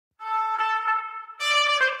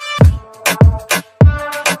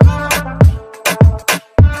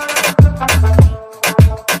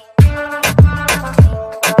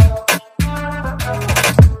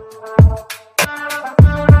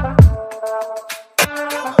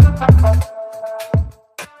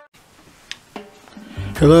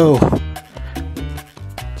Hello,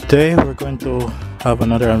 today we're going to have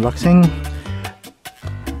another unboxing.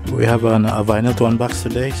 We have a vinyl to unbox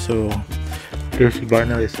today. So this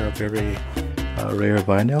vinyl is a very rare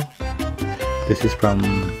vinyl. This is from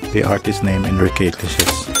the artist named Enrique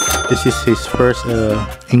Iglesias. This is his first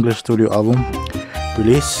English studio album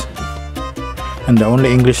release, and the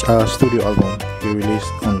only English studio album he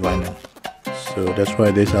released on vinyl. So that's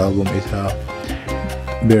why this album is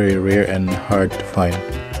very rare and hard to find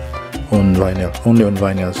on vinyl, only on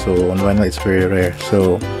vinyl. So on vinyl it's very rare.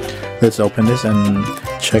 So let's open this and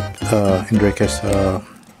check Enrique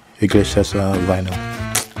Iglesias vinyl.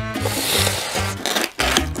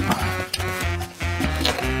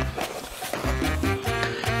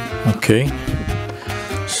 Okay,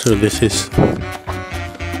 so this is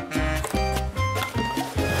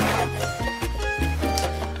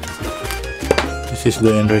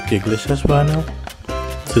the Enrique Iglesias vinyl.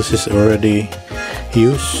 This is already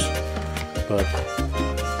used, but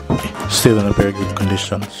still in a very good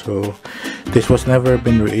condition. So this was never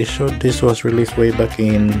been reissued. This was released way back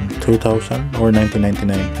in 2000 or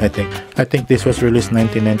 1999, I think this was released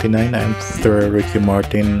 1999 after Ricky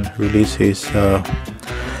Martin released his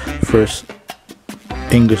first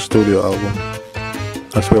English studio album,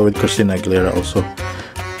 as well with Christina Aguilera also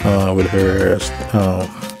with her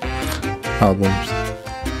albums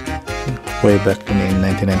way back in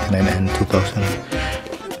 1999 and 2000.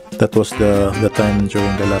 That was the time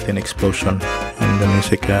during the Latin explosion in the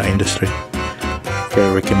music industry,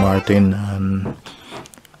 where Ricky Martin and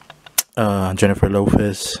Jennifer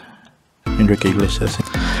Lopez, Enrique Iglesias,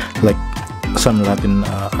 like some Latin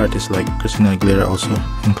artists like Christina Aguilera also,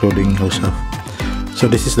 including herself. So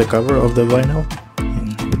this is the cover of the vinyl.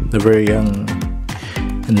 The very young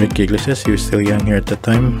Enrique Iglesias, he was still young here at the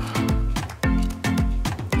time.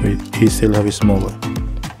 He still have his mole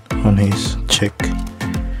on his cheek,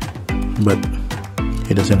 but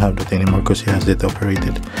he doesn't have that anymore because he has it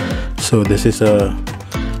operated. So this is the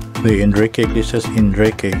Enrique Iglesias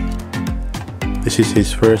Enrique. This is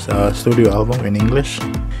his first studio album in English.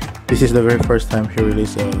 This is the very first time he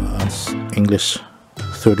released an English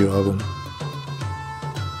studio album,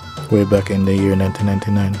 way back in the year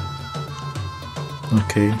 1999.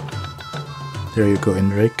 Okay, there you go,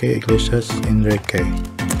 Enrique Iglesias Enrique.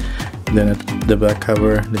 Then at the back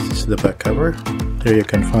cover, this is the back cover. There you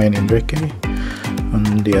can find Enrique. On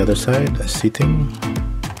the other side, sitting.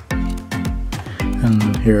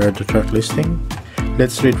 And here are the track listing.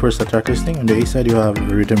 Let's read first the track listing. On the A side you have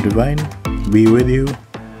Rhythm Divine, Be With You,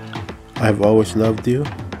 I've Always Loved You.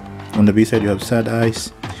 On the B side you have Sad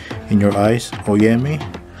Eyes, In Your Eyes, Oyemi.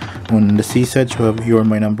 On the C side you have You're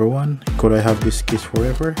My Number One, Could I Have This Kiss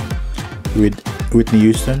Forever, with Whitney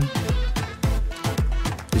Houston.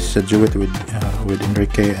 This is a duet with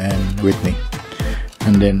Enrique and Whitney.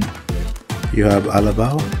 And then you have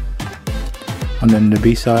Alabao. And then the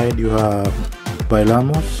B side you have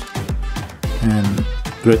Bailamos and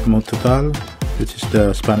Ritmo Total, which is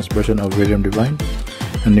the Spanish version of Rhythm Divine.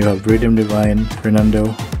 And you have Rhythm Divine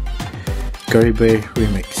Fernando Caribe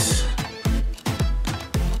remix.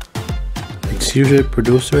 Exclusive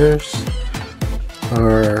producers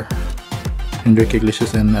are Enrique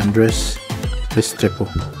Iglesias and Andres Restrepo.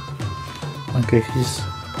 Okay, he's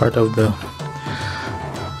part of the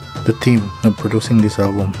team of producing this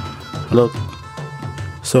album. Look,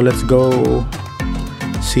 so let's go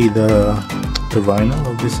see the vinyl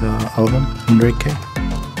of this album, Enrique.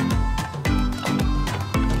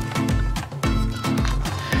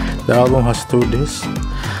 The album has 2 discs.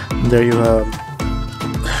 There you have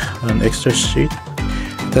an extra sheet.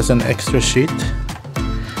 It has an extra sheet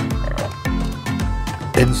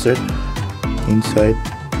insert inside.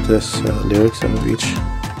 There's lyrics of each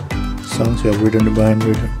song. So you have Rhythm Divine,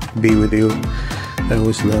 Be With You, I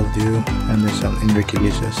Always Loved You, and there's some Enrique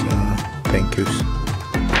Iglesias thank yous.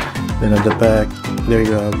 Then at the back there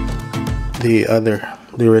you have the other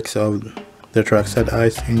lyrics of the track Sad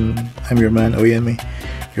Eyes, in I'm Your Man, Oyemi,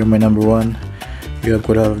 You're My Number One. You have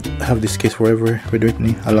Could Have This Kiss Forever with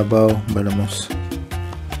Whitney, Alabao, Bailamos.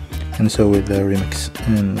 And so with the remix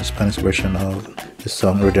and Spanish version of the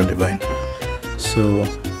song Rhythm Divine. So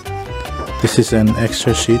this is an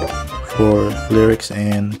extra sheet for lyrics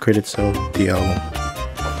and credits of the album.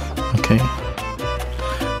 Okay,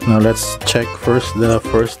 now let's check first the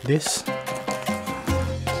first disc.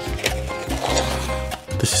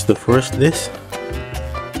 This is the first disc.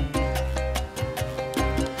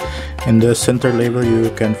 In the center label you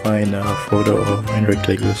can find a photo of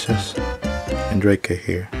Enrique Iglesias. Enrique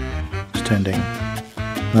here, standing.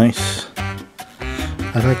 Nice.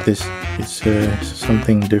 I like this. It's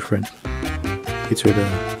something different. It's with a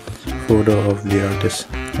photo of the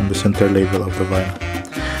artist on the center label of the vinyl.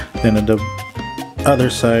 Then at the other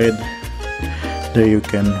side, there you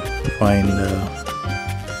can find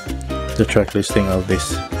the track listing of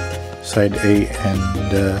this side A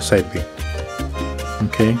and side B.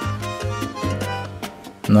 Okay,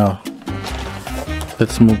 now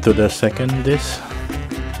let's move to the second disc.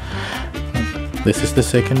 This is the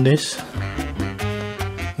second disc.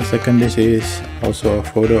 The second disc is also a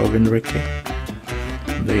photo of Enrique,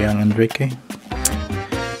 the young Enrique.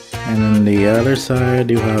 And on the other side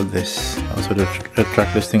you have this, also the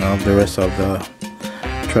track listing of the rest of the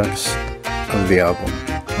tracks of the album,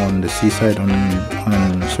 on the C side on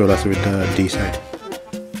as well as with the D side.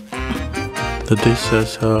 The disc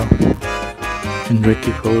says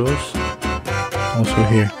Enrique photos also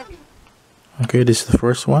here. Okay, this is the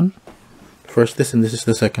first one, first disc, and this is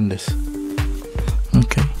the second disc.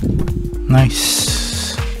 Okay, nice.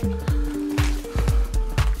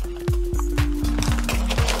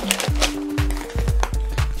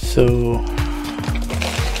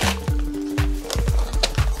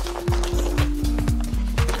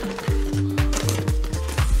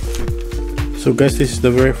 So guys, this is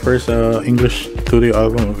the very first English studio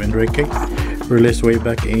album of Enrique, released way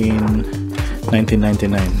back in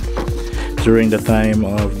 1999, during the time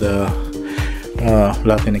of the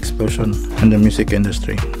Latin explosion in the music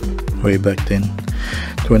industry, way back then,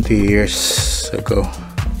 20 years ago.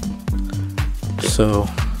 So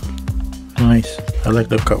nice. I like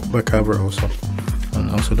the back cover also,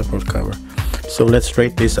 and also the front cover. So let's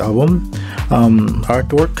rate this album.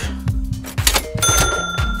 Artwork,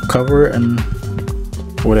 cover, and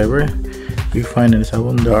whatever you find in this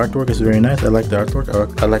album, the artwork is very nice. I like the artwork.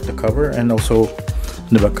 I like the cover and also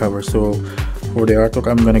the back cover. So for the artwork,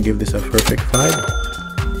 I'm gonna give this a perfect 5.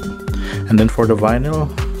 And then for the vinyl,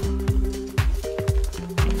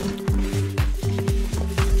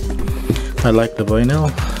 I like the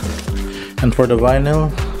vinyl. And for the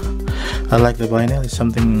vinyl, I like the vinyl. It's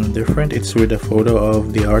something different. It's with a photo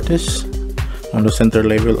of the artist on the center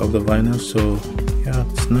label of the vinyl. So yeah,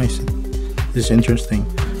 it's nice. It's interesting.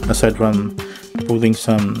 Aside from putting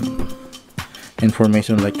some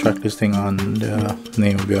information like track listing on the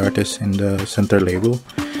name of the artist in the center label,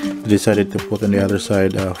 I decided to put on the other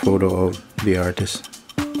side a photo of the artist,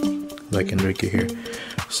 like Enrique here.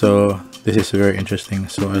 So this is very interesting.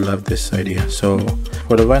 So I love this idea. So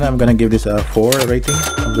for the vinyl, I'm gonna give this a 4 rating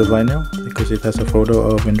of the vinyl, because it has a photo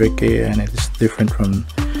of Enrique and it's different from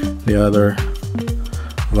the other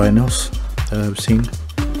vinyls that I've seen.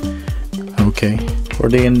 Okay, for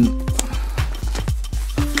the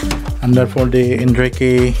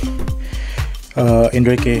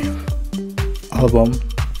Enrique album,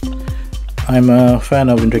 I'm a fan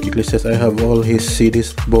of Enrique Iglesias. I have all his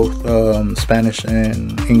CDs, both Spanish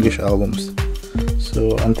and English albums.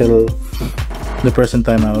 So until the present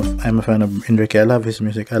time, I'm a fan of Enrique. I love his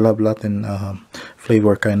music. I love Latin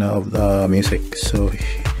flavor kind of music. So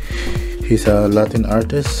he's a Latin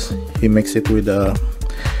artist. He makes it with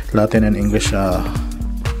Latin and English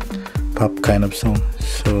pop kind of song.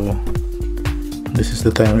 So this is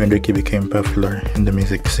the time Enrique became popular in the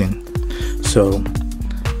music scene. So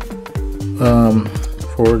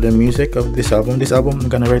for the music of this album, I'm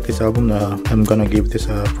gonna rate this album, I'm gonna give this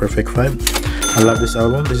a perfect 5. I love this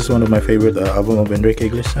album. This is one of my favorite album of Enrique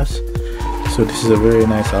Iglesias. So this is a very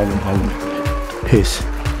nice album his.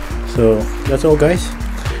 So that's all, guys.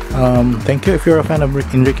 Thank you if you're a fan of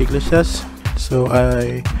Enrique Iglesias. So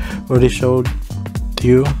I already showed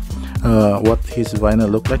you what his vinyl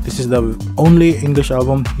looked like. This is the only English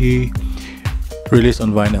album he released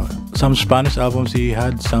on vinyl. Some Spanish albums, he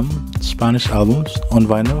had some Spanish albums on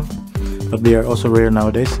vinyl, but they are also rare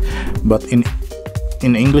nowadays. But in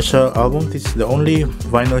English album, this is the only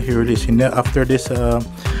vinyl he released. After this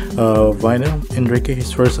vinyl, Enrique,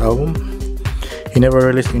 his first album, he never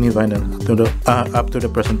released any vinyl up to the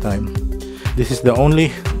present time. This is the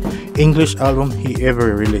only English album he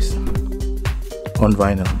ever released on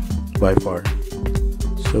vinyl by far.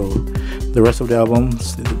 So the rest of the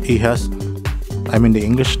albums he has, I mean the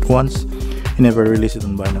English ones, he never released it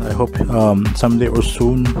on vinyl. I hope someday or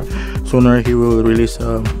sooner he will release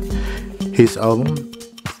his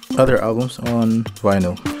other albums on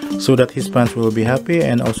vinyl, so that his fans will be happy,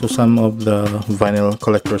 and also some of the vinyl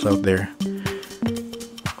collectors out there.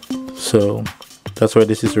 So that's why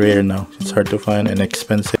this is rare now. It's hard to find and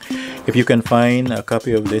expensive. If you can find a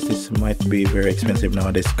copy of this, this might be very expensive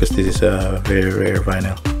nowadays, because this is a very rare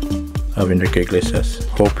vinyl of Enrique Iglesias.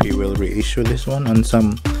 Hope he will reissue this one and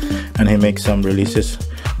he makes some releases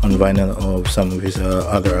on vinyl of some of his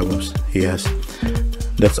other albums he has.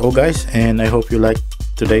 That's all, guys, and I hope you liked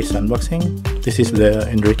today's unboxing. This is the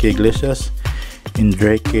Enrique Iglesias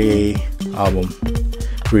Enrique album,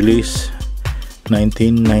 release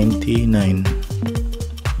 1999.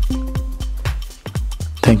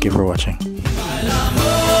 Thank you for watching.